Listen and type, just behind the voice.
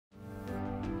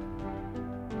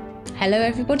Hello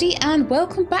everybody and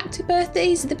welcome back to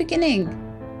Birthdays at the Beginning,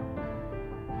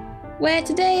 where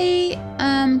today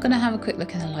I'm going to have a quick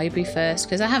look in the library first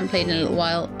because I haven't played in a little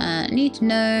while and I need to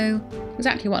know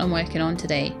exactly what I'm working on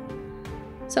today.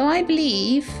 So I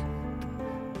believe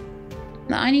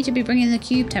that I need to be bringing the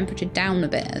cube temperature down a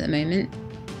bit at the moment.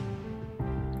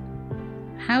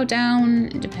 How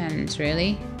down? It depends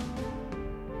really.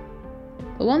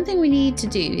 But one thing we need to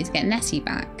do is get Nessie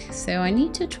back, so I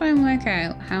need to try and work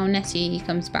out how Nessie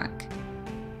comes back.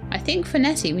 I think for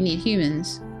Nessie we need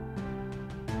humans.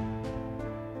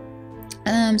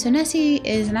 So Nessie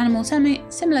is an animal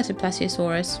similar to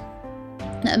Plesiosaurus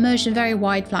that emerged in very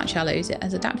wide flat shallows. It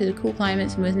has adapted to cool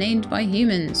climates and was named by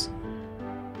humans.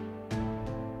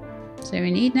 So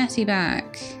we need Nessie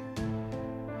back.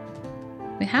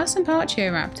 We have some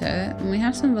Pachyoraptor and we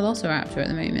have some Velociraptor at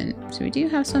the moment, so we do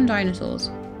have some dinosaurs.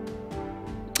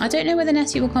 I don't know whether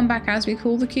Nessie will come back as we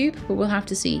cool the cube, but we'll have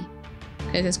to see,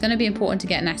 because it's going to be important to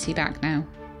get Nessie back now.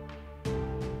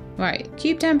 Right,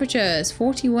 cube temperature is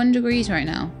 41 degrees right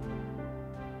now.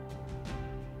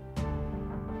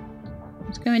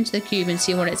 Let's go into the cube and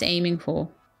see what it's aiming for.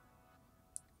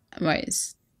 Right,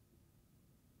 it's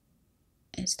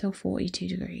still 42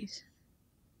 degrees.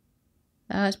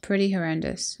 That's pretty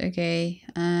horrendous. Okay,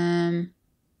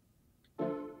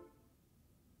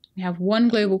 we have one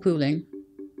global cooling.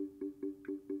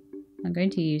 I'm going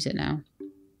to use it now.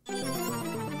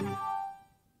 I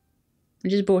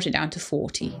just brought it down to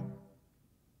 40,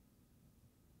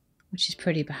 which is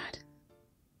pretty bad.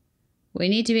 We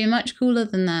need to be much cooler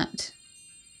than that,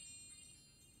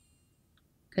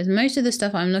 because most of the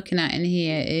stuff I'm looking at in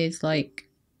here is like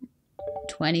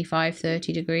 25,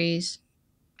 30 degrees.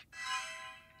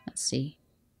 Let's see.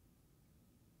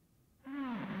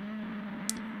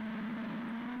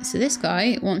 So this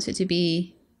guy wants it to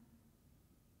be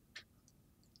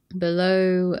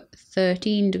below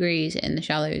 13 degrees in the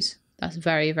shallows. That's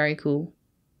very, very cool.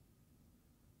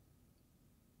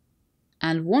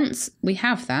 And once we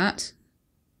have that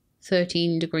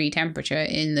 13-degree temperature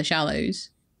in the shallows,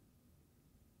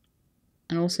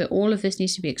 and also all of this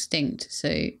needs to be extinct, so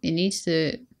we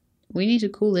need to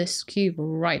cool this cube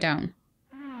right down.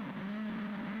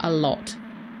 A lot.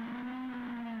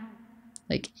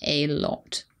 Like a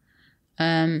lot.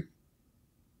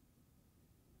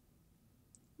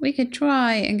 We could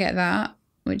try and get that,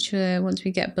 which once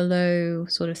we get below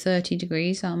sort of 30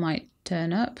 degrees, that might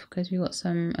turn up, because we've got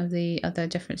some of the other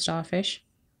different starfish.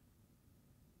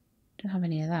 Don't have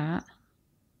any of that.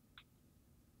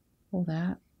 All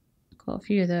that. Got a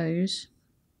few of those.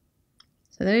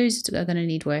 So those are going to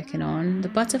need working on. The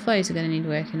butterflies are going to need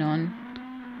working on.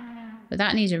 But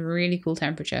that needs a really cool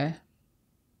temperature.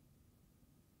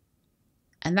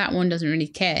 And that one doesn't really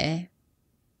care.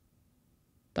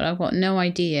 But I've got no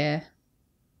idea.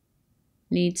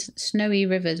 Needs snowy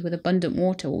rivers with abundant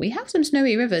water. Well, we have some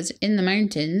snowy rivers in the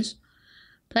mountains.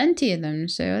 Plenty of them.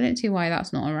 So I don't see why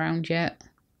that's not around yet.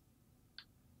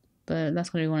 But that's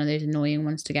going to be one of those annoying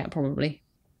ones to get probably.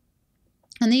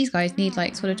 And these guys need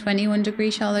like sort of 21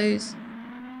 degree shallows.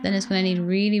 Then it's going to need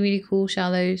really, really cool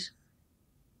shallows.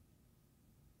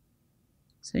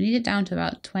 So we need it down to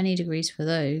about 20 degrees for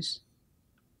those.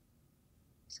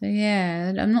 So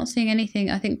yeah, I'm not seeing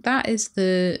anything. I think that is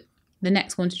the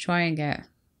next one to try and get.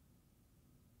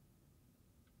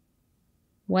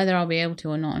 Whether I'll be able to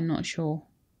or not, I'm not sure.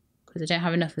 Because I don't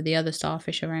have enough of the other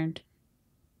starfish around.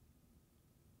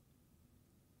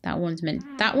 That one's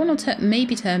meant... That one will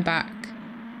maybe turn back.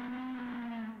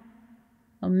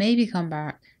 Or maybe come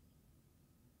back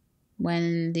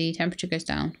when the temperature goes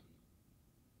down.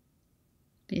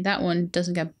 That one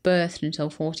doesn't get birthed until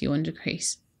 41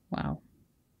 degrees. Wow.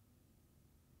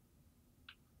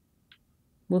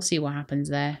 We'll see what happens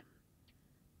there.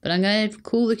 But I'm going to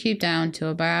cool the cube down to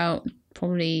about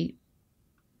probably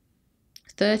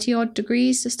 30 odd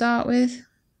degrees to start with.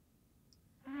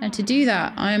 And to do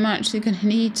that, I'm actually going to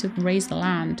need to raise the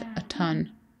land a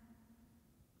ton.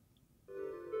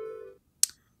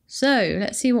 So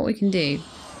let's see what we can do.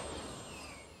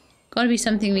 Got to be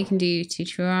something we can do to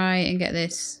try and get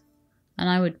this. And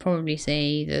I would probably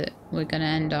say that we're going to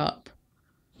end up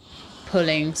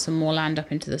pulling some more land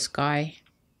up into the sky.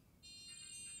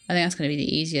 I think that's going to be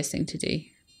the easiest thing to do.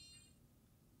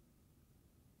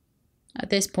 At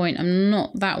this point, I'm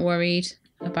not that worried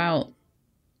about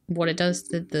what it does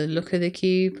to the look of the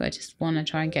cube. I just want to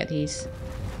try and get these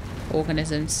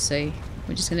organisms. So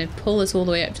we're just going to pull this all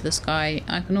the way up to the sky.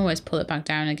 I can always pull it back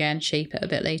down again, shape it a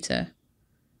bit later.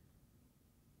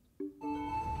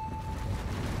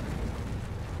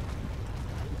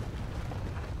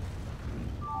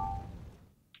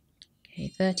 Okay,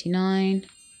 39.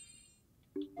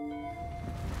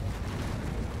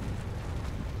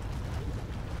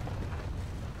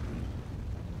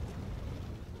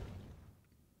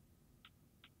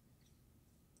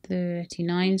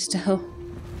 39 still.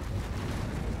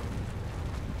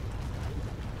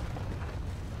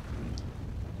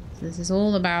 So this is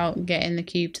all about getting the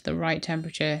cube to the right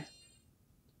temperature.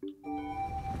 In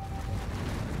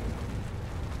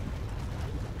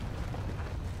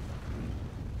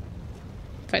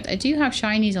fact, I do have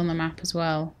shinies on the map as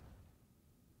well.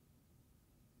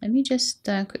 Let me just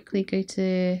quickly go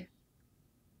to...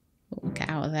 We'll get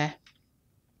out of there.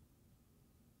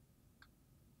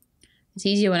 It's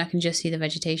easier when I can just see the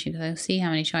vegetation because I'll see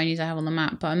how many shinies I have on the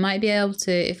map. But I might be able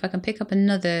to, if I can pick up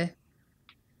another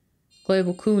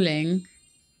global cooling,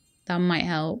 that might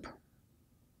help.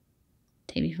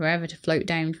 Take me forever to float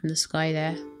down from the sky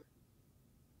there.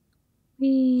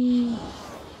 Whee!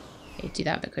 Okay, do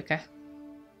that a bit quicker.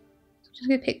 So just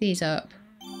gonna pick these up.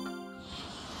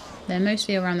 They're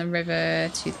mostly around the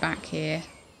river to the back here.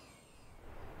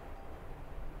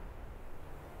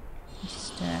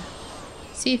 Just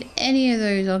see if any of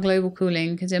those are global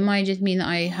cooling, because it might just mean that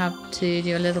I have to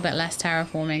do a little bit less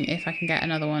terraforming if I can get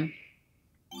another one.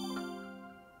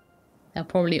 They'll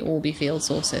probably all be field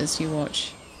sources, you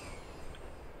watch.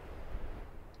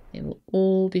 They will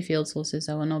all be field sources,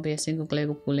 there will not be a single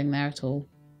global cooling there at all.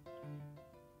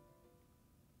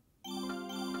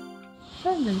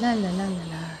 La la la la la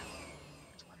la.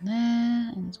 There's one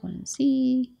there, and there's one in the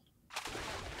sea.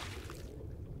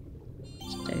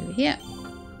 Just over here.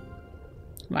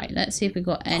 Right, let's see if we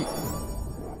got any...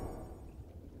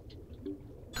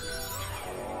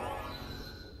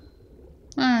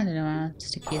 I don't know, I'll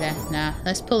stick you there. Nah,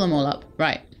 let's pull them all up.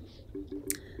 Right.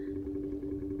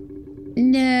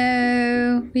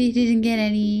 No, we didn't get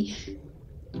any.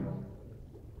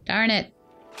 Darn it.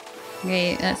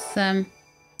 Okay, let's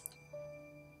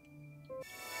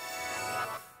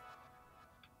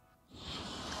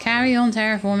carry on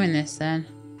terraforming this then.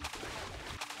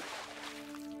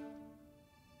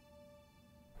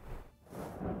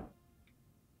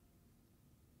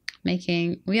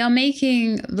 We are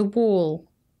making the wall.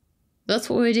 That's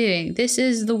what we're doing. This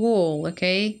is the wall,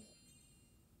 okay?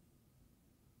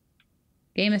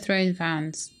 Game of Thrones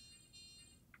fans.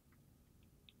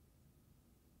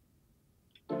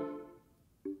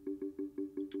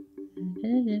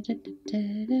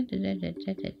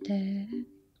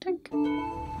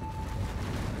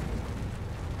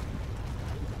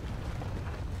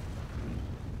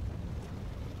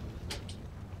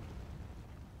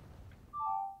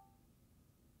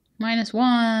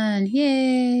 -1,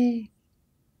 yay!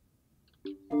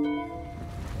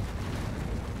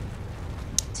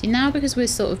 See, now because we're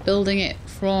sort of building it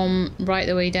from right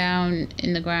the way down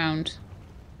in the ground,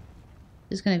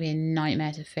 it's going to be a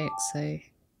nightmare to fix, so...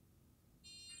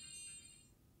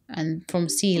 And from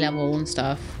sea level and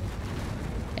stuff,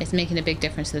 it's making a big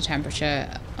difference to the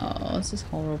temperature. Oh, this is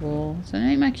horrible. So I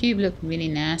make my cube look really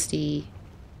nasty.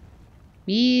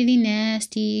 Really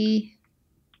nasty.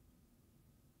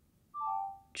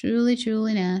 Truly,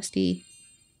 truly nasty.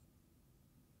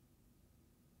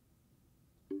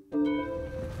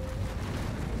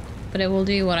 But it will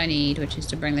do what I need, which is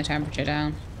to bring the temperature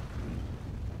down.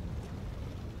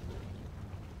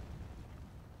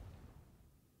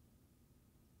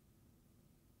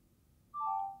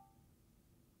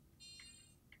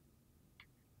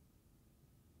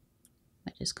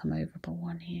 Might just come over by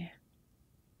one here.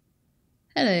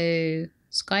 Hello,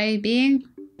 sky being.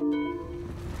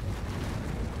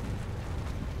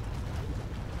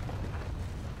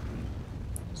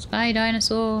 Sky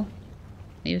dinosaur.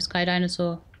 Are you a sky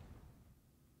dinosaur?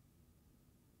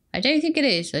 I don't think it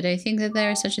is. I don't think that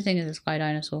there is such a thing as a sky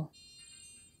dinosaur.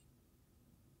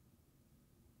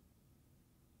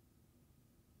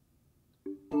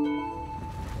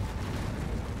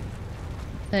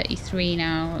 $33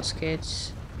 now, that's good.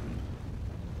 It's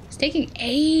taking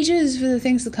ages for the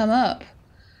things to come up.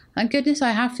 Thank goodness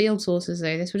I have field sources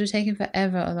though. This would have taken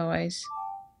forever otherwise.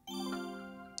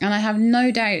 And I have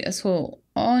no doubt at all.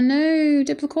 Oh no,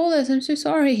 Diplocaulus, I'm so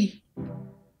sorry.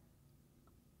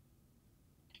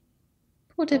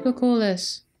 Poor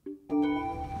Diplocaulus.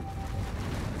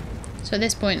 So at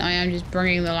this point I am just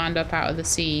bringing the land up out of the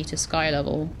sea to sky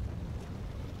level.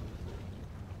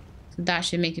 So that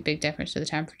should make a big difference to the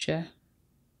temperature.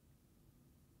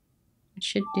 It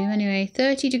should do anyway.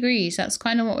 30 degrees, that's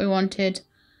kind of what we wanted.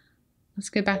 Let's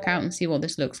go back out and see what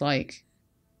this looks like.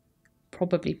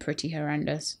 Probably pretty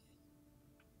horrendous.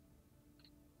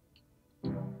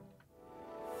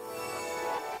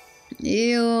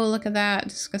 Ew, look at that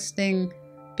disgusting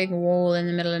big wall in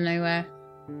the middle of nowhere.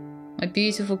 My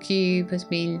beautiful cube has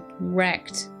been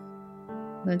wrecked.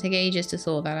 It's gonna take ages to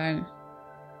sort that out.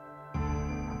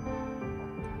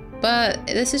 But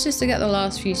this is just to get the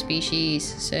last few species,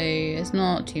 so it's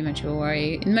not too much of a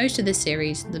worry. In most of this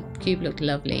series, the cube looked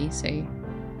lovely, so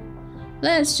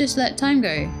let's just let time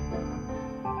go.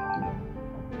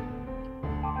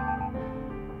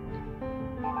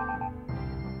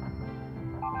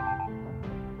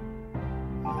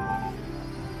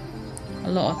 A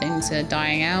lot of things are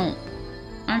dying out.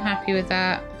 I'm happy with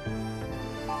that.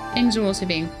 Things are also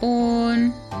being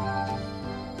born.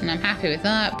 And I'm happy with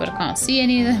that, but I can't see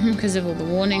any of them because of all the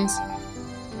warnings.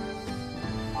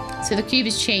 So the cube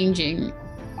is changing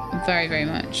very, very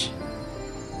much.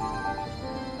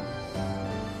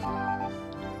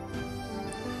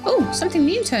 Oh, something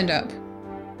new turned up.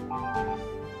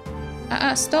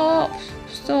 Stop.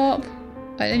 Stop.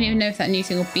 I don't even know if that new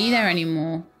thing will be there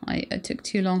anymore. I took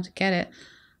too long to get it.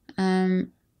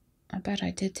 I bet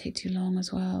I did take too long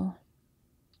as well.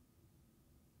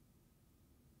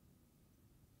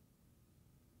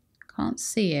 Can't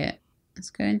see it. Let's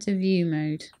go into view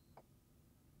mode.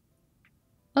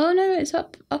 Oh no, it's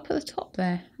up at the top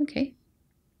there. Okay.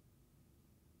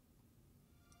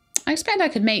 I expect I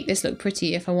could make this look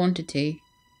pretty if I wanted to.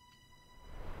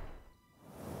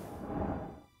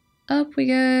 Up we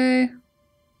go.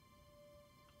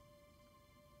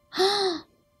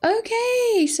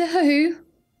 Okay, so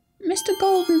Mr.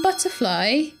 Golden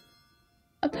Butterfly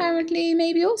apparently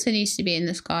maybe also needs to be in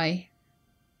the sky.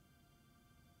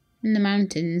 In the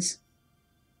mountains.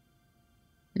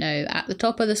 No, at the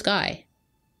top of the sky.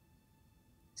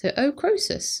 So, oh,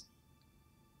 Croesus.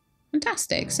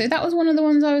 Fantastic. So that was one of the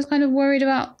ones I was kind of worried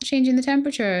about changing the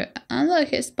temperature. And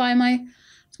look, it's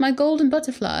my golden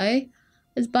butterfly.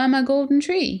 It's by my golden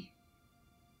tree.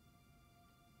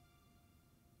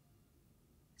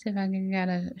 See if I can get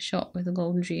a shot with the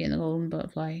golden tree and the golden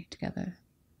butterfly together.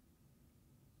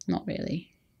 Not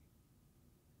really.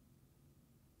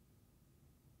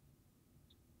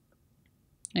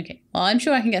 Okay, well, I'm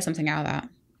sure I can get something out of that.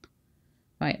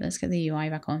 Right, let's get the UI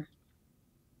back on.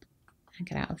 And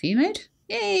get out of view mode.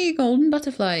 Yay, golden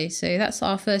butterfly. So that's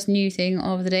our first new thing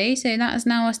of the day. So that is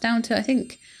now us down to, I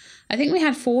think we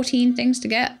had 14 things to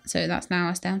get. So that's now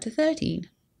us down to 13.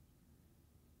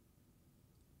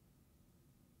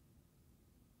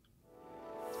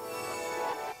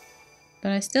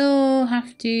 But I still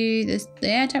have to, the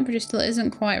air temperature still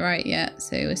isn't quite right yet.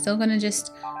 So we're still going to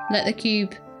just let the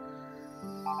cube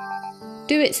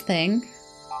do its thing.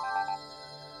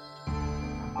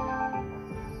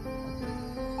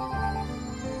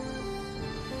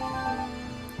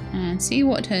 And see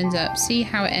what turns up, see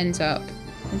how it ends up.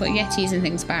 We've got Yetis and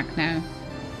things back now.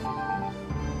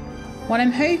 What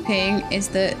I'm hoping is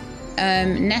that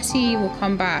Nessie will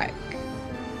come back.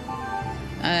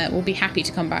 Will be happy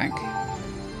to come back.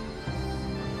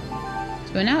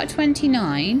 So we're now at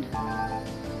 29.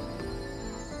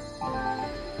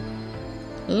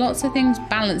 Lots of things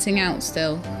balancing out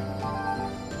still.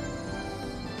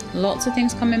 Lots of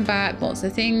things coming back, lots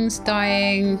of things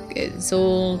dying. It's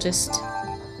all just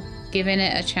giving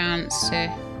it a chance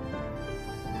to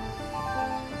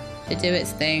do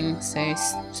its thing. So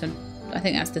I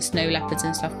think that's the snow leopards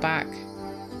and stuff back.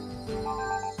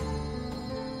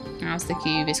 As the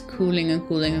cube is cooling and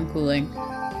cooling and cooling.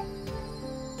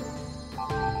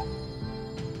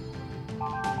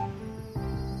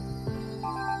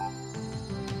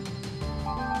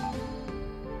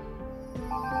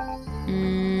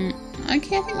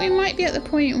 Okay, I think we might be at the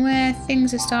point where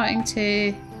things are starting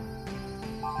to...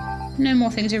 No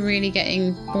more things are really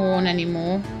getting born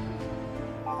anymore.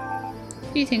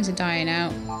 A few things are dying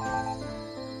out.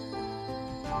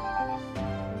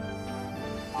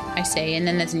 I say, and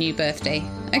then there's a new birthday.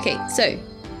 Okay, so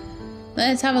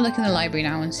let's have a look in the library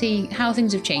now and see how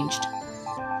things have changed.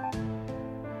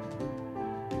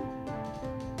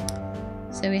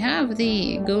 So we have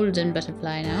the golden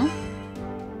butterfly now,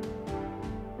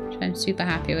 which I'm super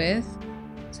happy with.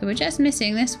 So we're just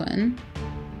missing this one,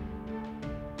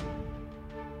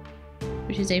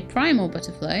 which is a primal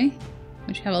butterfly,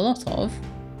 which we have a lot of.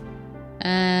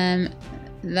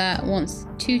 That wants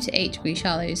 2 to 8 degree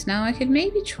shallows. Now I could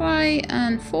maybe try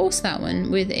and force that one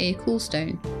with a cool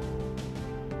stone.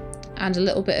 Add a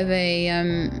little bit of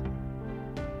a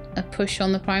push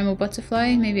on the primal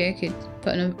butterfly. Maybe I could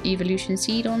put an evolution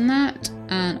seed on that,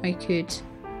 and I could...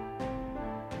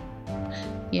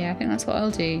 Yeah, I think that's what I'll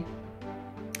do.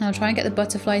 I'll try and get the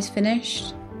butterflies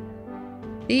finished.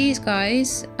 These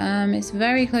guys, it's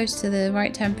very close to the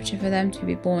right temperature for them to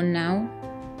be born now.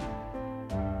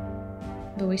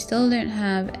 But we still don't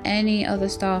have any other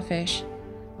starfish.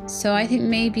 So I think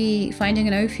maybe finding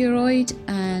an ophiuroid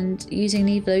and using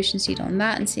the evolution seed on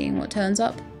that and seeing what turns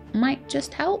up might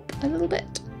just help a little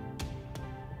bit.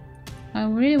 I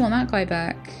really want that guy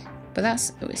back. But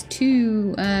it's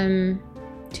too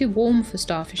warm for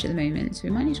starfish at the moment, so we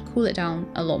might need to cool it down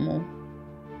a lot more.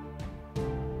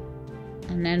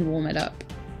 And then warm it up.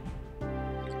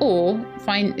 Or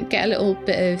get a little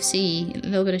bit of sea, a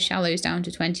little bit of shallows down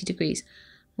to 20 degrees.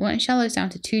 We want shallows down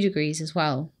to 2 degrees as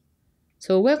well.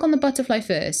 So we'll work on the butterfly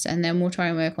first, and then we'll try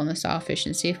and work on the starfish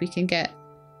and see if we can get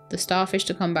the starfish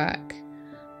to come back.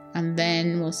 And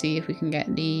then we'll see if we can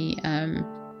get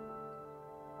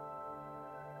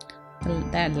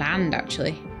their land,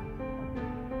 actually.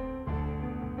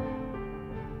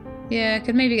 Yeah, I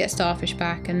could maybe get starfish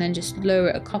back and then just lower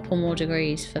it a couple more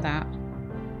degrees for that.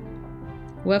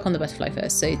 Work on the butterfly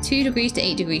first. So 2 degrees to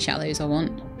 8 degree shallows I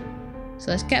want.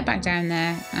 So let's get back down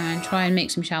there and try and make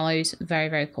some shallows very,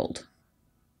 very cold.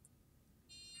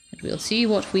 And we'll see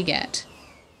what we get.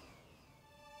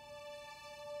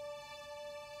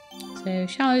 So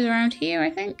shallows around here, I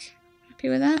think. Happy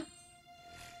with that.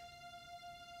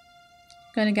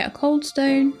 Going to get a cold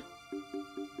stone.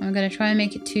 I'm going to try and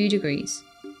make it 2 degrees.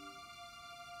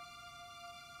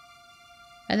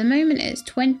 At the moment it's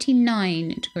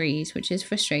 29 degrees, which is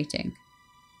frustrating.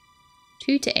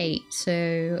 2 to 8,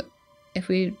 so if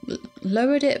we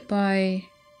lowered it by...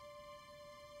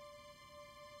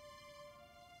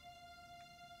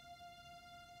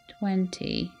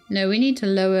 No, we need to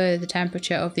lower the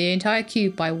temperature of the entire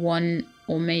cube by 1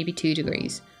 or maybe 2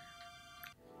 degrees.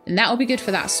 And that will be good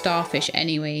for that starfish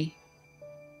anyway.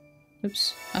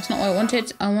 Oops, that's not what I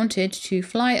wanted. I wanted to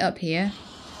fly up here.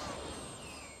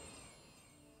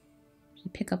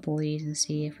 Pick up all these and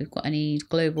see if we've got any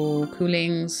global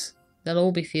coolings. They'll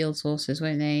all be field sources,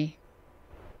 won't they?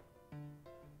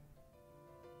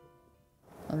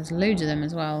 Oh, there's loads of them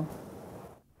as well.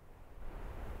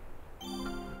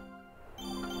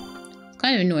 It's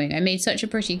kind of annoying. I made such a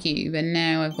pretty cube and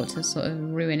now I've got to sort of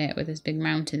ruin it with this big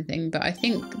mountain thing. But I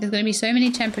think there's going to be so many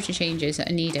temperature changes that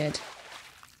are needed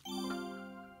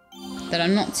that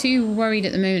I'm not too worried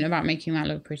at the moment about making that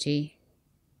look pretty.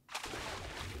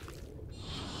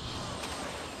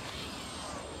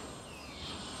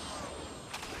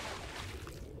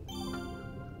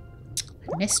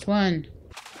 Missed one.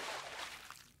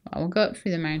 Well, we'll go up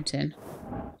through the mountain.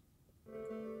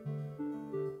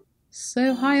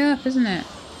 So high up, isn't it?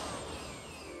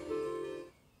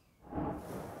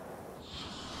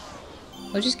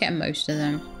 We'll just get most of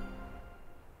them.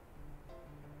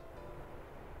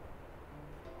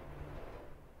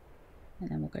 And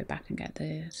then we'll go back and get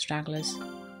the stragglers.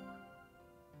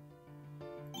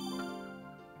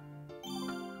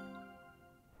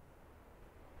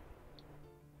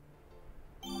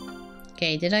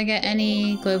 Okay, did I get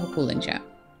any global cooling chat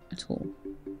at all?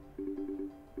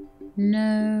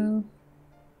 No.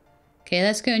 Okay,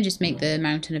 let's go and just make the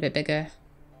mountain a bit bigger.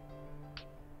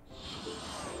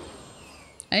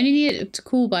 I only need it to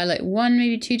cool by like 1,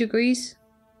 maybe 2 degrees.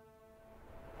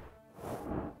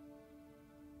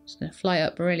 Just gonna fly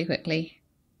up really quickly.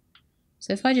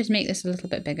 So if I just make this a little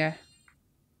bit bigger.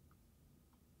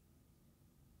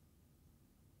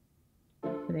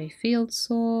 With a field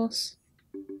source.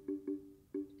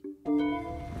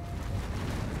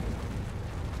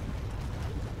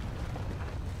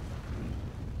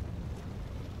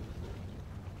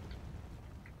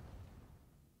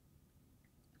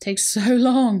 Takes so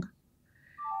long.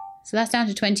 So that's down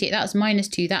to 28. That's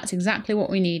 -2. That's exactly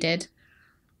what we needed.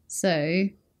 So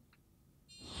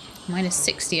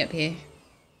 -60 up here.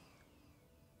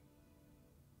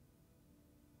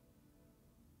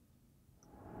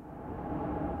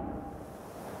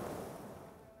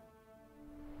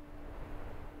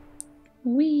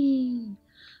 Whee!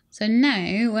 So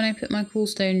now when I put my cool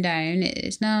stone down,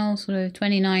 it's now sort of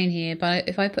 29 here, but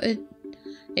if I put it,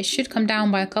 it should come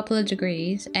down by a couple of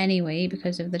degrees anyway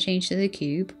because of the change to the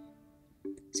cube.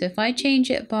 So if I change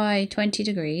it by 20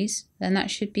 degrees, then that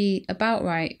should be about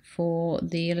right for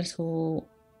the little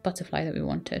butterfly that we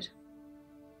wanted.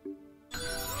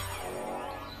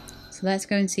 So let's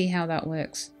go and see how that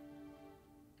works.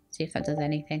 See if that does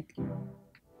anything.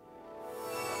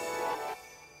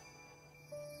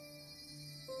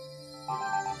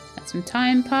 Let some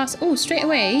time pass. Oh, straight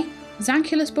away,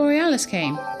 Zanculus Borealis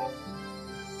came.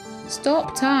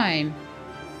 Stop time.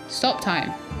 Stop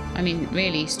time. I mean,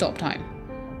 really, stop time.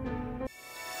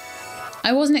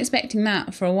 I wasn't expecting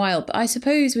that for a while, but I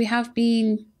suppose we have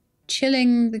been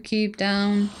chilling the cube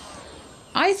down.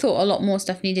 I thought a lot more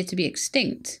stuff needed to be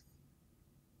extinct.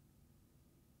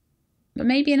 But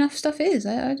maybe enough stuff is.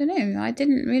 I don't know. I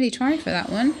didn't really try for that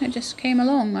one. It just came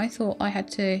along. I thought I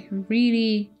had to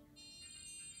really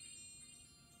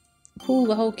cool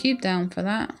the whole cube down for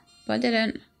that. But I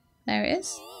didn't. There it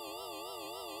is.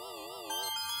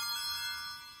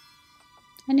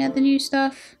 Any other new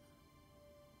stuff?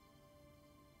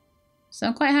 So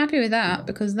I'm quite happy with that,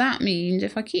 because that means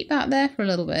if I keep that there for a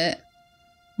little bit,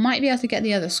 I might be able to get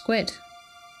the other squid.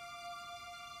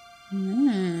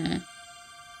 And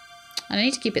I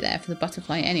need to keep it there for the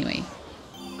butterfly anyway.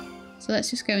 So let's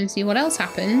just go and see what else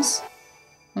happens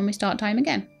when we start time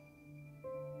again.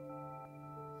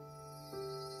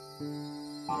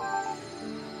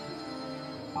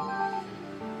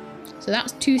 So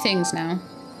that's 2 things now.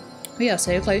 We are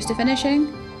so close to finishing.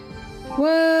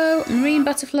 Whoa, marine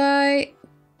butterfly.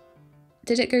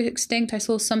 Did it go extinct? I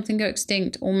saw something go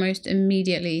extinct almost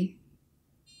immediately.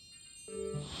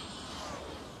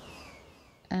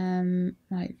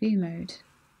 Right, view mode.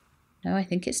 No, I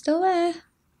think it's still there.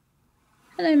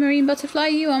 Hello, marine butterfly.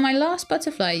 You are my last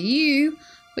butterfly. You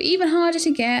were even harder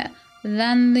to get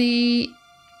than the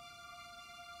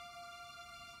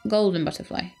golden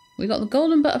butterfly. We got the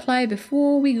golden butterfly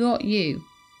before we got you.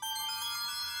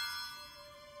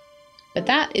 But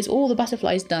that is all the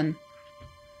butterflies done.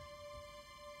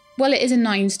 Well, it is a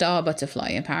 9-star butterfly,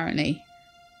 apparently.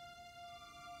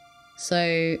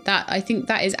 So that, I think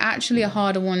that is actually a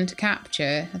harder one to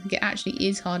capture. I think it actually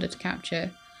is harder to capture.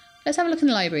 Let's have a look in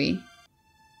the library.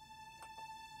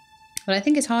 But I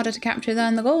think it's harder to capture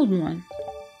than the golden one.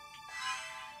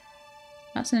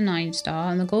 That's a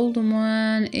 9-star, and the golden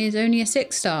one is only a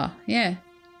 6-star. Yeah.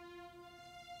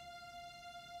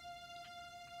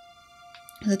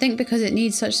 I think because it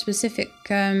needs such specific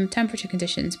temperature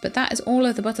conditions. But that is all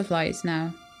of the butterflies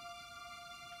now.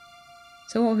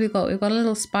 So what have we got? We've got a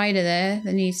little spider there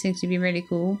that needs things to be really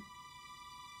cool.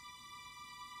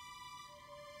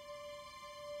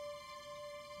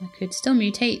 I could still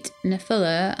mutate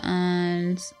Nephila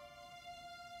and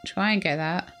try and get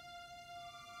that.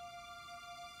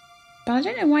 But I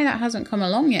don't know why that hasn't come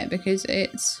along yet, because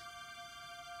it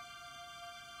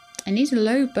needs a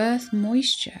low birth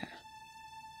moisture.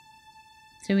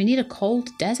 So we need a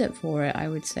cold desert for it, I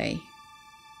would say.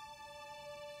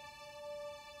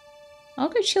 I'll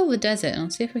go chill the desert and I'll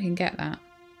see if we can get that.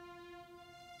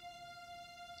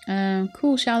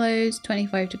 Cool shallows,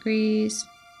 25 degrees.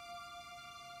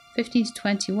 15 to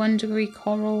 21 degree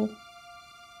coral.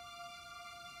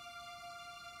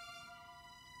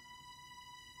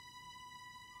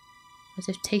 As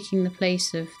if taking the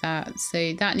place of that.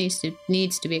 So that needs to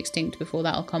be extinct before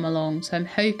that'll come along. So I'm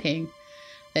hoping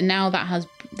that now that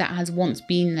has once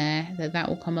been there, that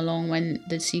will come along when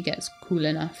the sea gets cool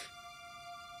enough.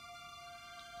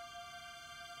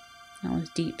 That was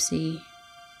deep sea.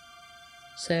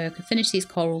 So I can finish these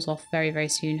corals off very, very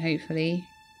soon, hopefully.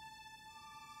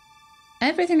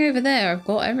 Everything over there, I've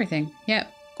got everything.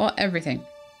 Yep, got everything.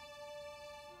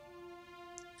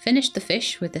 Finished the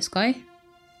fish with this guy.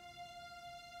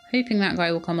 Hoping that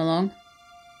guy will come along.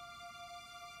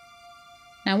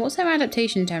 Now, what's their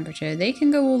adaptation temperature? They can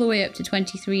go all the way up to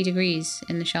 23 degrees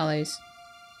in the shallows.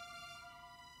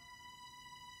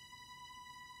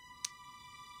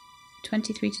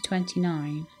 (23 to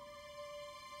 29)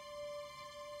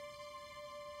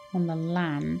 on the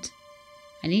land.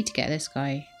 I need to get this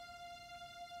guy.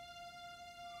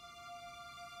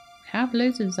 I have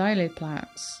loads of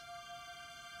xyloplax.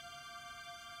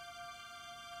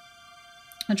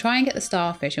 I'll try and get the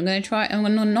starfish. I'm going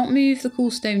to not move the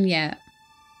cool stone yet.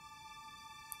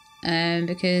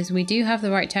 Because we do have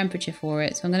the right temperature for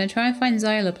it. So I'm going to try and find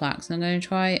xyloplax. And I'm going to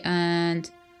try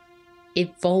and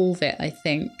evolve it, I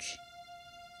think.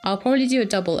 I'll probably do a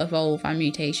double evolve and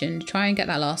mutation to try and get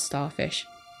that last starfish.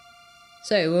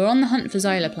 So we're on the hunt for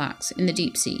xyloplax in the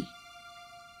deep sea.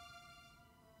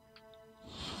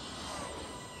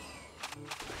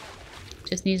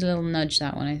 Just needs a little nudge,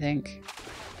 that one, I think.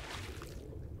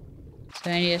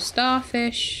 So I need a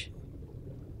starfish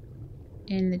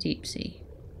in the deep sea.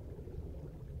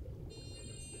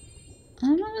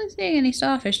 I'm not really seeing any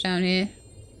starfish down here.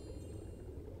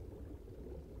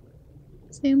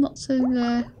 Seeing lots of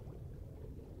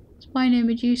Spino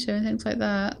Medusa and things like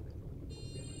that.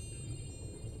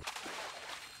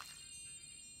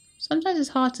 Sometimes it's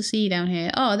hard to see down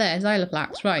here. Oh, there,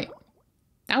 xyloplax, right.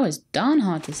 That was darn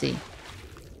hard to see.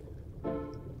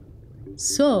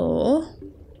 So,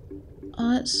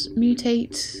 let's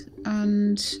mutate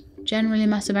and generally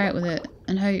mess about with it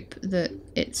and hope that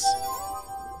its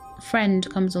friend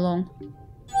comes along.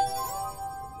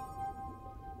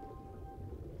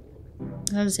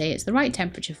 As I say, it's the right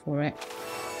temperature for it.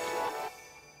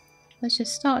 Let's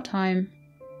just start time.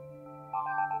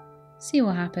 See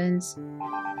what happens.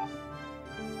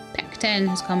 Pecten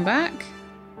has come back.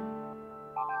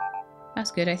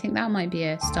 That's good. I think that might be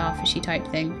a starfishy type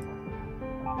thing.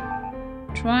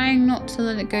 Trying not to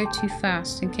let it go too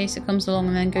fast in case it comes along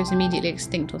and then goes immediately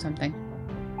extinct or something.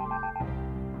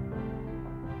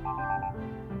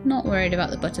 Not worried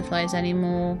about the butterflies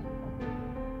anymore.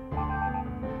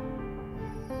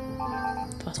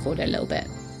 Fast forward a little bit.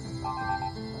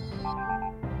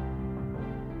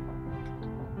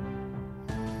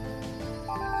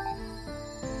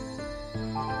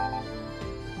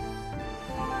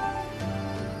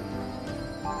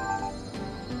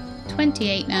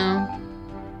 $28 now.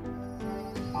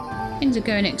 Things are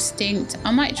going extinct.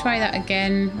 I might try that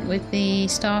again with the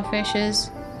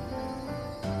starfishes.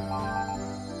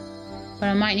 But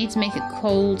I might need to make it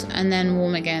cold and then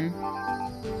warm again.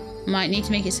 Might need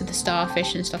to make it so the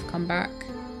starfish and stuff come back.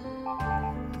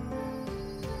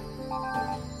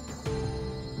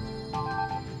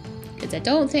 Because I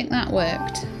don't think that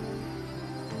worked.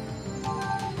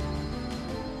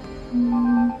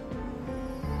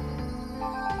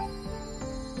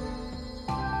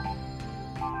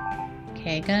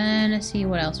 Okay, gonna see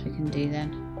what else we can do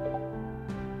then.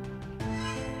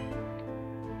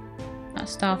 That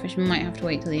starfish might have to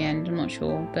wait till the end, I'm not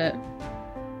sure, but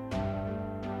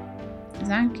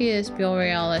Xanthus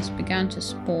borealis began to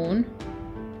spawn.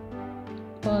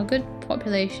 Well, a good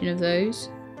population of those.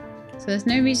 So there's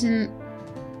no reason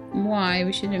why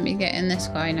we shouldn't be getting this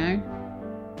guy now.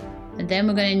 And then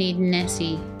we're going to need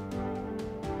Nessie.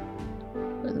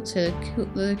 So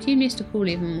the cube needs to cool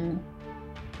even more.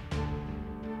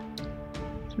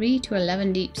 3 to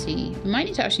 11 deep sea. We might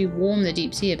need to actually warm the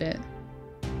deep sea a bit.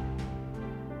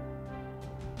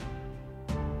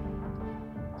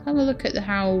 Let's have a look at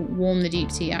how warm the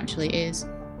deep sea actually is.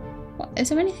 Is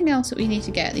there anything else that we need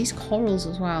to get? These corals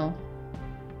as well.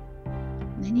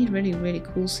 They need really, really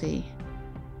cool sea.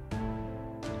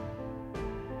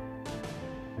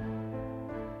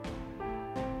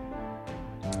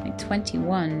 Like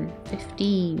 21,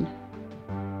 15.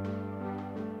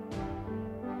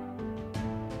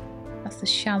 That's the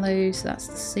shallows, that's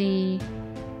the sea.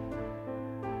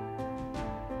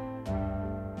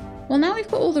 Well, now we've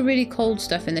got all the really cold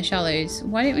stuff in the shallows.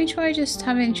 Why don't we try just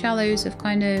having shallows of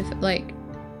kind of like...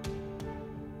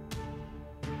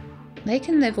 They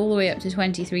can live all the way up to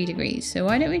 23 degrees. So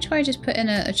why don't we try just putting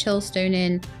a chill stone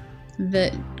in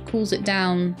that cools it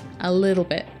down a little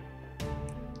bit.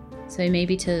 So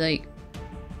maybe to like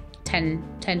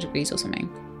 10 degrees or something.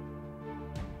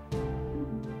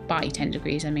 By 10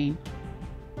 degrees, I mean.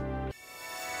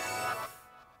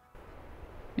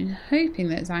 I'm hoping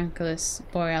that Xanthus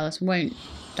borealis won't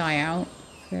die out,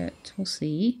 but we'll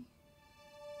see.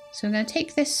 So I'm going to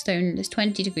take this stone, this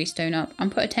 20 degree stone up,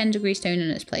 and put a 10 degree stone in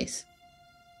its place.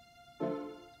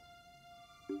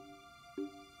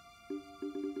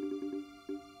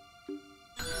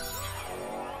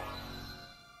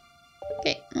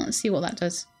 Okay, let's see what that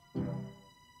does.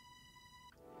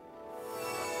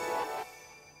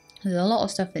 There's a lot of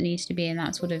stuff that needs to be in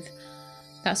that sort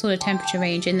of temperature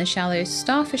range in the shallows.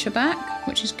 Starfish are back,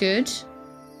 which is good.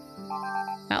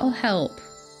 That'll help.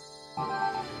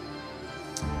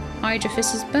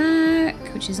 Hydrophis is back,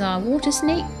 which is our water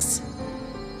snakes.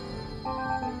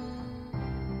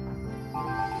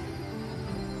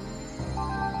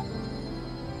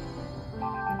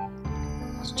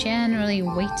 Just generally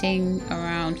waiting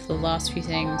around for the last few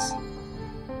things.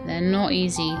 They're not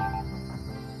easy.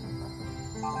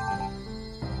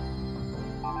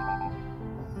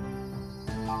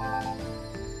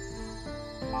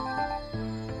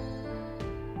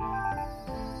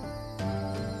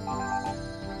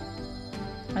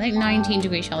 I think 19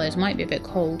 degree shallows might be a bit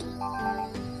cold.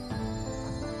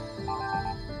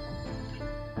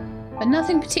 But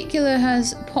nothing particular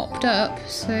has popped up,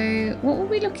 so what were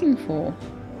we looking for?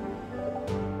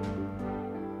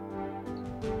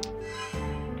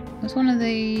 It was one of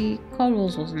the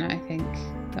corals, wasn't it, I think,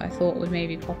 that I thought would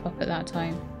maybe pop up at that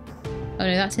time. Oh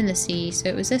no, that's in the sea, so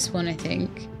it was this one, I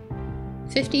think.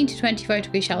 15 to 25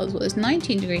 degree shallows, well there's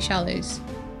 19 degree shallows.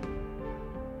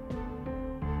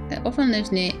 It often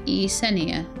lives near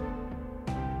Eisenia.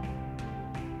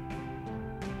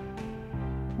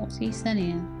 What's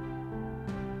Eisenia?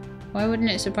 Why wouldn't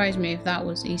it surprise me if that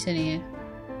was Eisenia?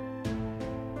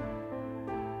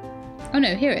 Oh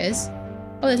no, here it is.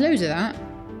 Oh, there's loads of that.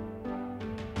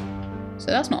 So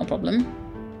that's not a problem.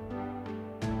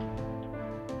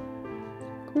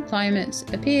 Cool climates.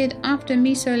 Appeared after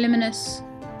Mesoliminus.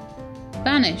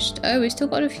 Vanished. Oh, we've still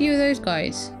got a few of those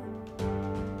guys.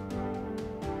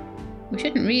 We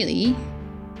shouldn't really.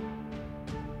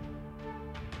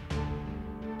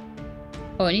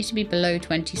 Oh, it needs to be below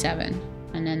 27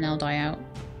 and then they'll die out.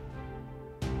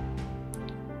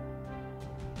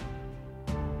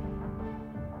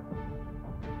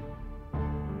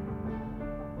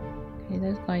 Okay,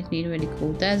 those guys need a really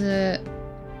cool desert.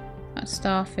 That's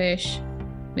starfish.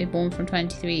 We're born from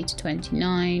 23 to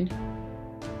 29.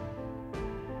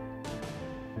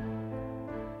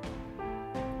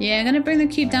 Yeah, I'm going to bring the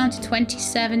cube down to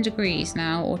 27 degrees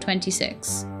now, or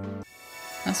 26.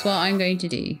 That's what I'm going to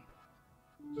do.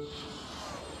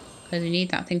 Because we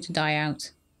need that thing to die out.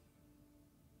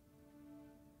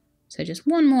 So just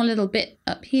one more little bit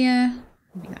up here.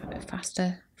 Make that a bit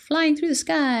faster. Flying through the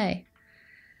sky.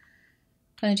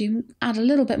 Gonna add a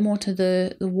little bit more to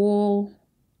the wall.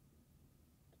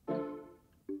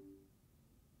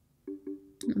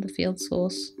 The field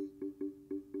source.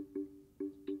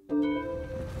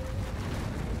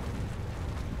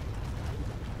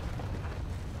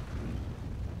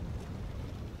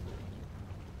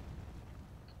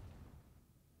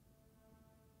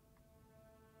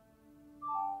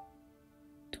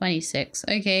 $26.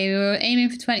 Okay, we were aiming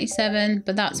for 27,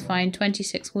 but that's fine.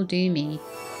 26 will do me.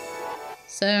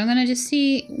 So I'm going to just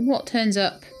see what turns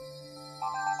up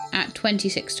at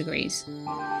 26 degrees.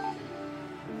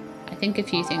 I think a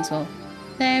few things will.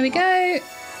 There we go.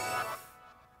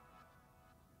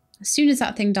 As soon as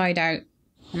that thing died out,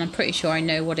 and I'm pretty sure I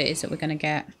know what it is that we're going to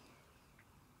get.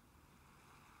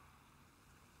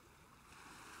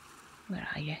 Where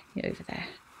are you? You're over there.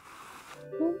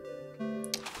 Oh.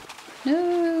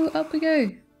 No, up we go.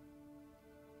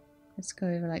 Let's go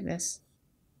over like this.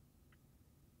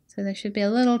 So there should be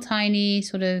a little tiny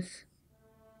sort of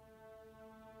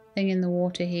thing in the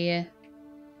water here.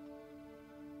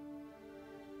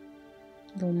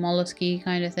 Little mollusky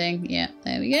kind of thing. Yeah,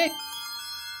 there we go.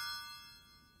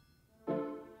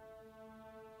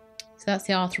 So that's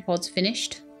the arthropods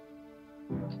finished.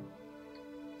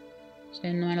 So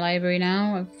in my library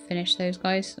now, I've finished those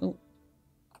guys. Oh.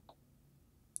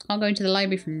 Can't go into the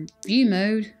library from view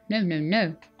mode. No, no,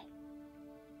 no.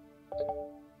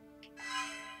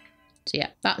 So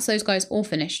yeah, that's those guys all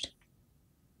finished.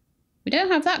 We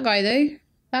don't have that guy though.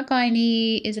 That guy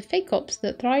is a fake ops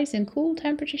that thrives in cool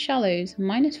temperature shallows,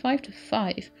 -5 to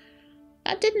 5.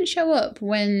 That didn't show up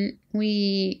when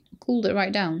we cooled it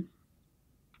right down.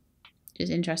 Which is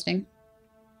interesting.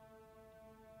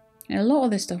 And a lot of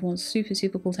this stuff wants super,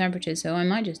 super cool temperatures, so I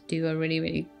might just do a really,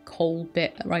 really cold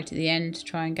bit right at the end to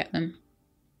try and get them.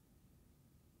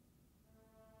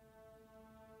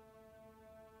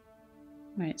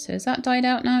 Right, so has that died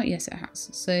out now? Yes, it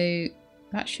has. So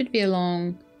that should be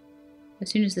along as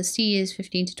soon as the sea is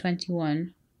 15 to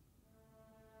 21.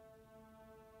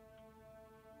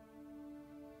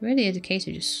 Really is a case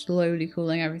of just slowly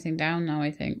cooling everything down now,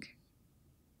 I think.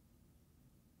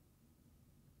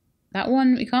 That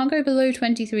one, we can't go below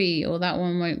 23 or that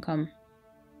one won't come.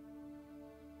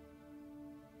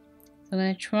 So I'm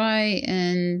going to try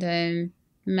and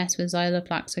mess with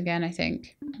xyloplax again, I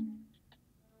think.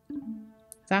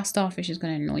 That starfish is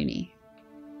going to annoy me.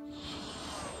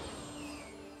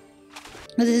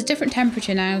 But there's a different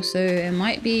temperature now, so it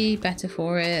might be better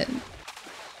for it.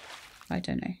 I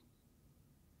don't know.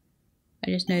 I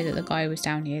just know that the guy was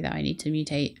down here that I need to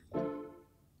mutate.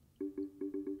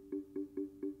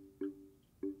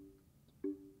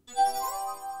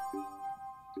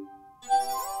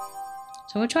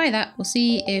 So we'll try that. We'll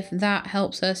see if that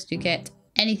helps us to get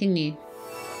anything new.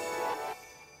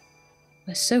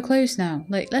 We're so close now.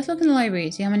 Like, let's look in the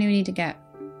library, see how many we need to get.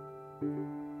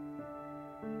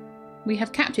 We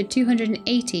have captured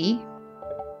 280.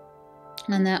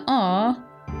 And there are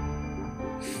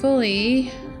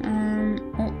fully...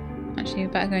 oh, actually,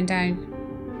 we're better going down.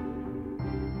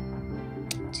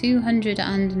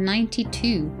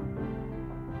 292.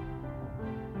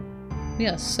 We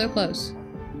are so close.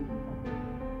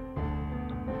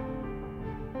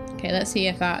 Okay, let's see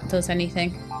if that does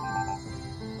anything.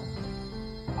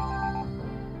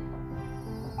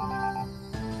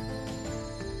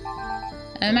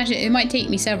 I imagine it might take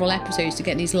me several episodes to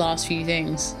get these last few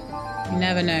things. You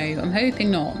never know. I'm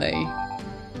hoping not, though.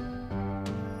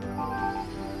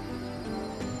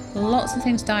 Lots of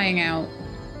things dying out.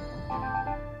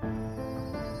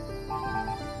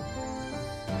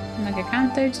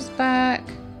 Megacanthos is back.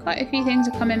 Quite a few things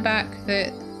are coming back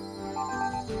that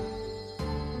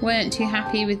weren't too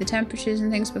happy with the temperatures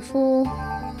and things before.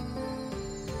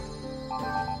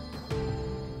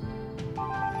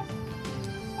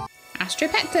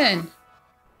 Astropecten!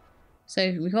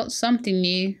 So we got something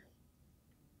new.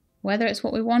 Whether it's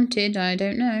what we wanted, I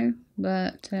don't know.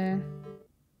 But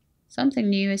something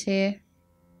new is here.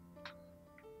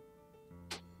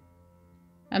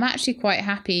 I'm actually quite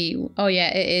happy. Oh yeah,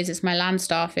 it is. It's my land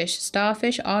starfish.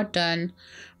 Starfish are done.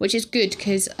 Which is good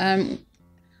because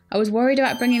I was worried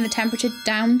about bringing the temperature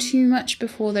down too much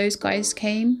before those guys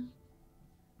came.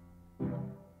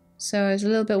 So I was a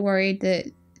little bit worried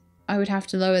that I would have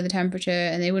to lower the temperature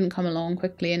and they wouldn't come along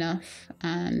quickly enough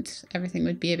and everything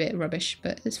would be a bit rubbish,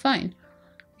 but it's fine.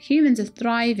 Humans are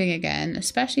thriving again,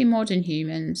 especially modern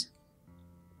humans.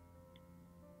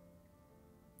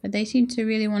 But they seem to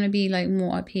really want to be like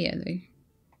more up here though.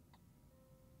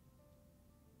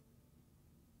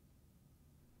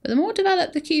 But the more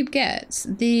developed the cube gets,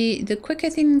 the quicker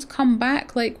things come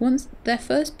back. Like once their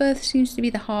first birth seems to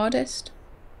be the hardest.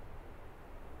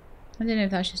 I don't know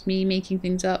if that's just me making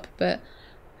things up, but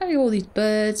having all these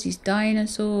birds, these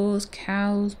dinosaurs,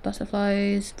 cows,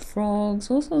 butterflies,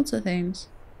 frogs, all sorts of things.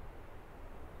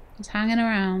 Just hanging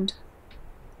around.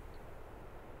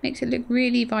 Makes it look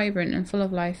really vibrant and full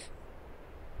of life.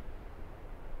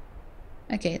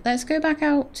 Okay, let's go back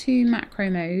out to macro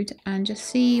mode and just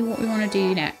see what we want to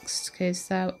do next, because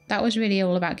that was really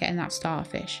all about getting that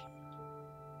starfish.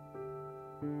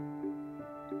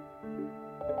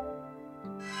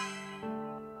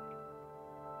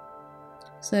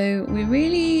 So we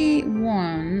really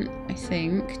want, I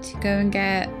think, to go and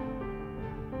get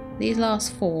these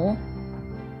last 4.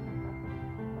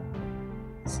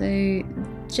 So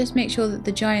just make sure that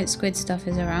the giant squid stuff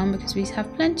is around, because we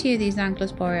have plenty of these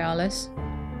Ankylos borealis.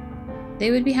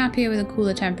 They would be happier with a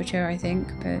cooler temperature, I think,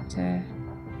 but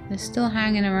they're still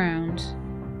hanging around.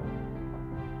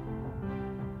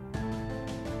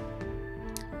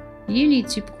 You need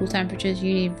super cool temperatures,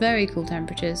 you need very cool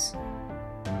temperatures.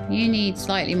 You need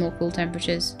slightly more cool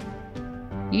temperatures.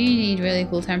 You need really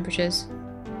cool temperatures.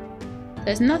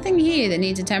 There's nothing here that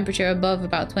needs a temperature above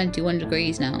about 21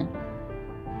 degrees now.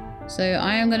 So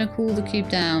I am going to cool the cube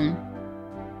down.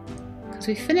 Because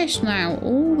we finished now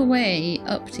all the way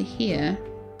up to here.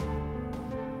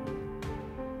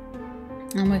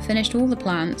 And we've finished all the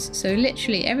plants. So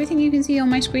literally everything you can see on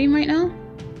my screen right now,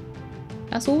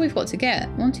 that's all we've got to get.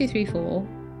 1, 2, 3, 4,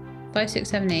 5, 6,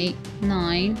 7, 8,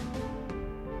 9.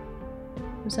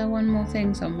 Was there one more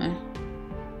thing somewhere?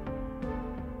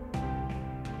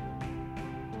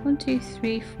 1, 2,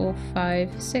 3, 4,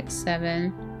 5, 6,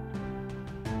 7,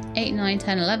 8, 9,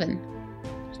 10, 11.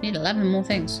 Just need 11 more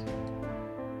things.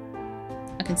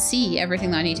 I can see everything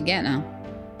that I need to get now.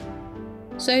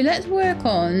 So let's work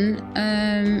on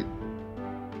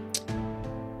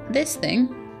this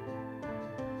thing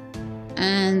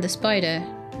and the spider,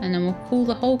 and then we'll cool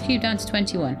the whole cube down to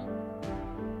 21.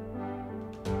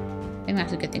 I think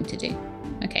that's a good thing to do.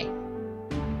 Okay.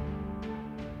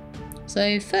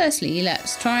 So firstly,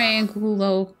 let's try and cool the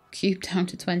whole cube down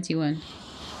to 21.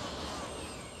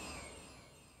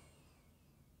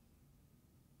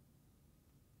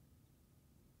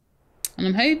 And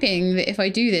I'm hoping that if I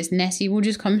do this, Nessie will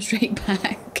just come straight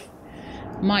back.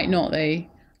 Might not though.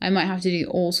 I might have to do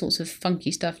all sorts of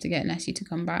funky stuff to get Nessie to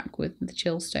come back with the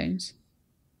chill stones.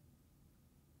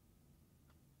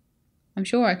 I'm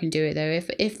sure I can do it though.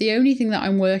 If the only thing that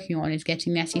I'm working on is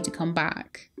getting Nessie to come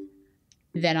back,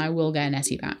 then I will get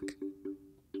Nessie back.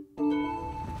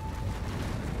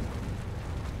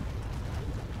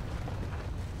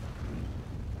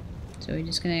 So we're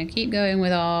just going to keep going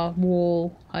with our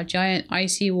wall, our giant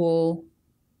icy wall.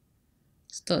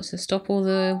 To stop all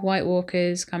the White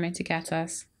Walkers coming to get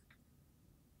us.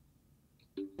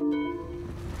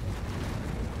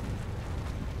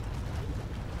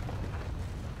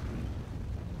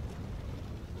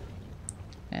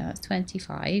 Yeah, that's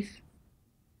 25.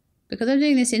 Because I'm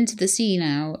doing this into the sea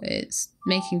now, it's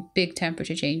making big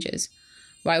temperature changes.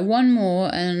 Right, one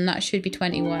more and that should be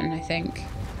 21, I think.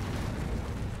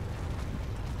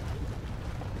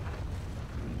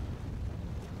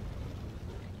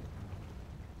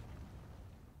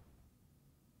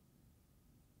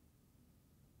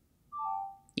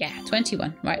 Yeah,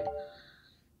 21, right.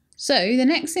 So the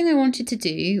next thing I wanted to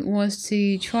do was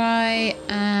to try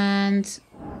and...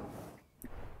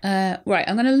 right,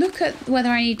 I'm going to look at whether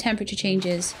I need temperature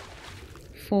changes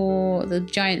for the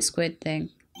giant squid thing.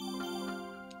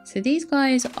 So these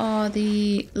guys are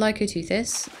the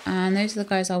Lycoteuthis, and those are the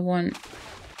guys I want.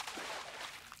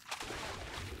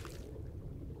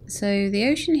 So the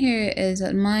ocean here is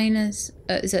at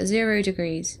is at 0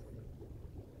 degrees.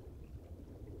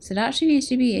 So it actually needs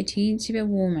to be a teensy bit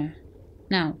warmer.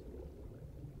 Now,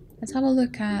 let's have a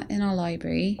look at in our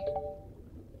library.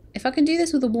 If I can do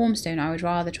this with a warm stone, I would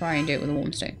rather try and do it with a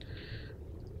warm stone.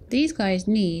 These guys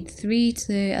need 3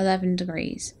 to 11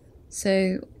 degrees.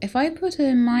 So if I put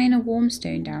a minor warm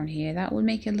stone down here, that would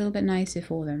make it a little bit nicer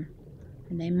for them.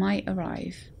 And they might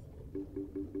arrive.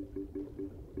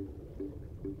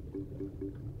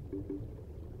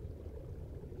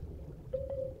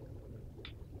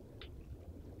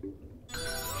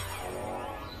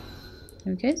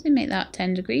 Okay, so make that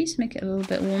 10 degrees, make it a little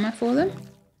bit warmer for them.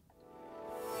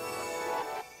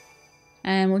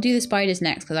 And we'll do the spiders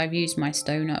next because I've used my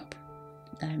stone up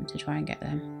to try and get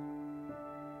them.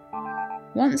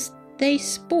 Once they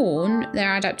spawn,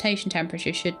 their adaptation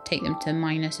temperature should take them to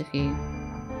minus a few.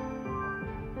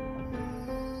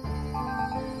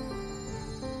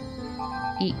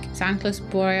 Eek. Xanthus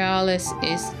borealis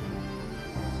is...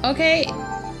 Okay!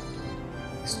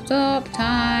 Stop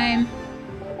time!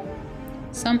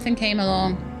 Something came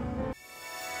along.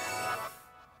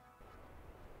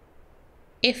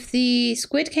 If the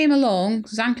squid came along,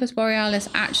 Xanthus borealis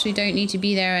actually don't need to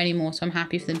be there anymore, so I'm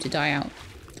happy for them to die out.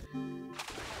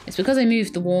 It's because I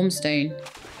moved the warm stone.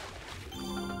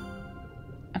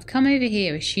 I've come over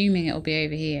here assuming it'll be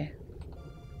over here.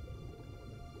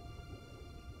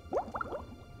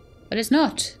 But it's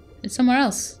not. It's somewhere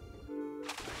else.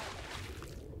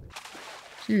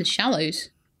 It's in the shallows.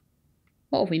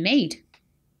 What have we made?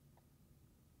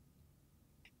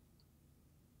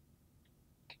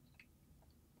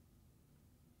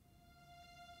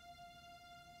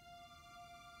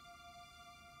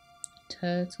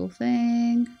 Turtle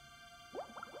thing.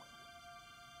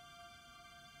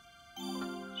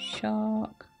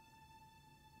 Shark.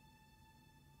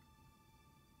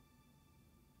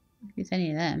 If it's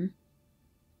any of them.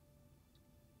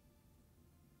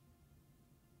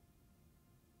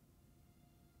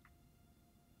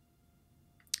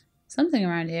 Something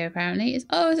around here apparently is...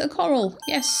 Oh, it's a coral!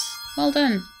 Yes! Well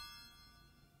done!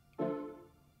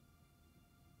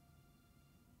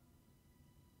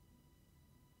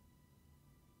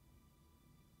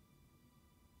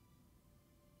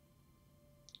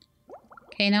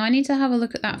 Okay, now I need to have a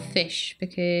look at that fish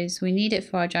because we need it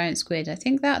for our giant squid. I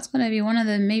think that's going to be one of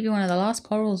the, maybe one of the last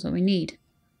corals that we need.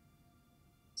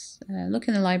 Let's look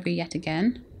in the library yet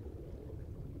again.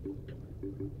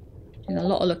 Doing a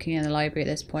lot of looking in the library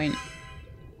at this point.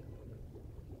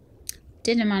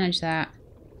 Didn't manage that.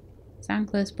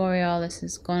 Xanthus borealis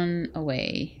has gone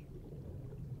away.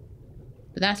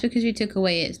 But that's because we took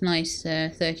away its nice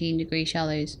 13-degree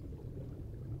shallows.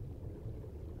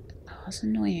 Oh, it's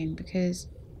annoying because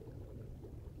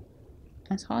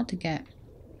that's hard to get.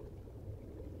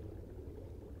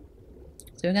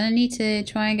 So we're going to need to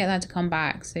try and get that to come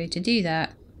back. So to do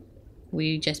that,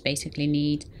 we just basically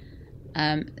need...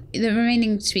 the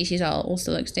remaining species are all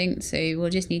still extinct, so we'll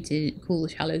just need to cool the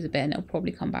shallows a bit and it'll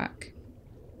probably come back.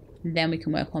 And then we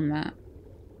can work on that.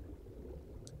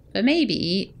 But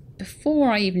maybe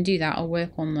before I even do that, I'll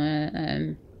work on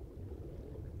the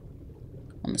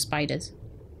spiders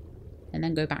and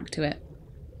then go back to it.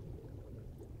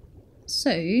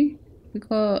 So we've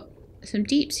got some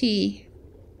deep sea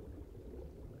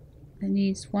that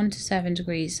needs 1 to 7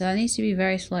 degrees, so that needs to be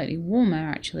very slightly warmer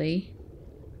actually.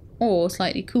 Or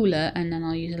slightly cooler, and then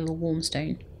I'll use a little warm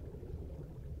stone.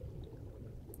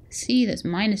 Sea that's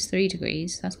minus 3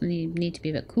 degrees, that's going to need to be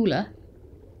a bit cooler.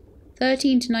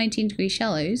 13 to 19 degree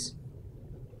shallows.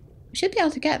 We should be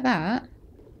able to get that.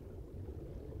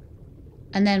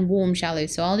 And then warm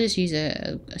shallows, so I'll just use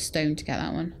a stone to get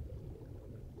that one.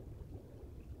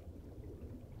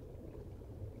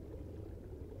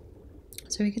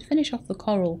 So we could finish off the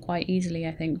coral quite easily,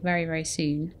 I think, very, very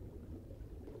soon.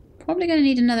 Probably going to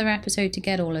need another episode to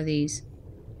get all of these.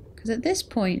 Because at this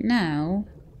point now,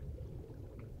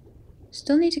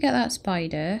 still need to get that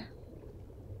spider.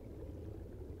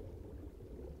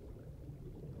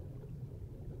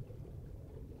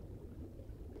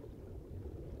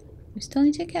 We still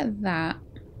need to get that.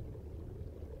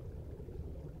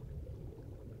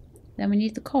 Then we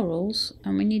need the corals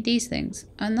and we need these things.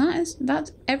 And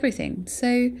that's everything.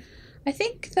 So I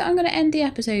think that I'm going to end the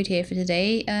episode here for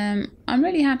today. I'm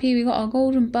really happy we got our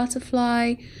golden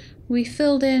butterfly. We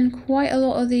filled in quite a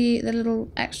lot of the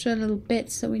little extra little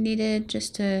bits that we needed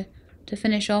just to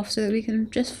finish off so that we can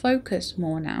just focus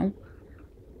more now.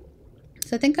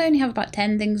 So I think I only have about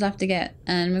 10 things left to get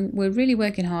and we're really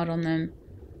working hard on them.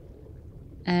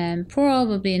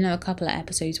 Probably another couple of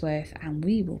episodes worth and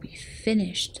we will be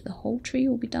finished. The whole tree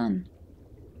will be done.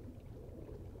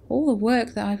 All the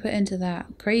work that I put into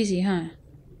that. Crazy, huh?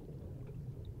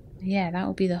 Yeah, that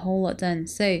will be the whole lot done.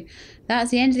 So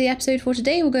that's the end of the episode for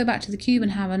today. We'll go back to the cube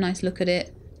and have a nice look at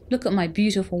it. Look at my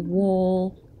beautiful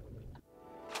wall.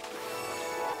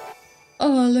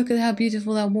 Oh, look at how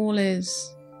beautiful that wall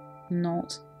is.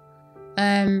 Not.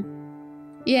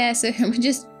 Yeah, so we're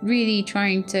just really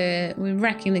trying to... We're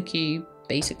wrecking the cube,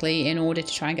 basically, in order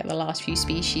to try and get the last few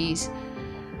species.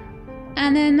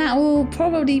 And then that will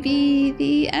probably be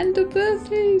the end of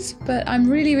birthdays. But I'm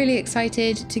really, really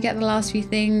excited to get the last few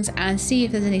things and see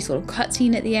if there's any sort of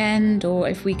cutscene at the end or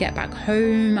if we get back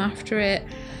home after it.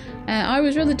 I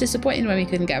was really disappointed when we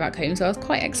couldn't get back home, so I was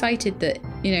quite excited that,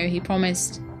 you know,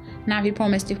 Navi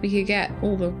promised if we could get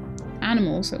all the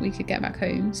animals that we could get back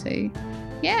home. So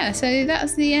yeah, so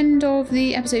that's the end of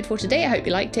the episode for today. I hope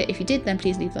you liked it. If you did, then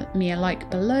please leave me a like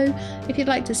below. If you'd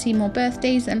like to see more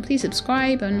birthdays, then please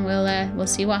subscribe, and we'll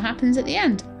see what happens at the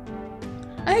end.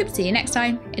 I hope to see you next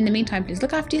time. In the meantime, please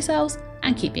look after yourselves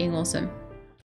and keep being awesome.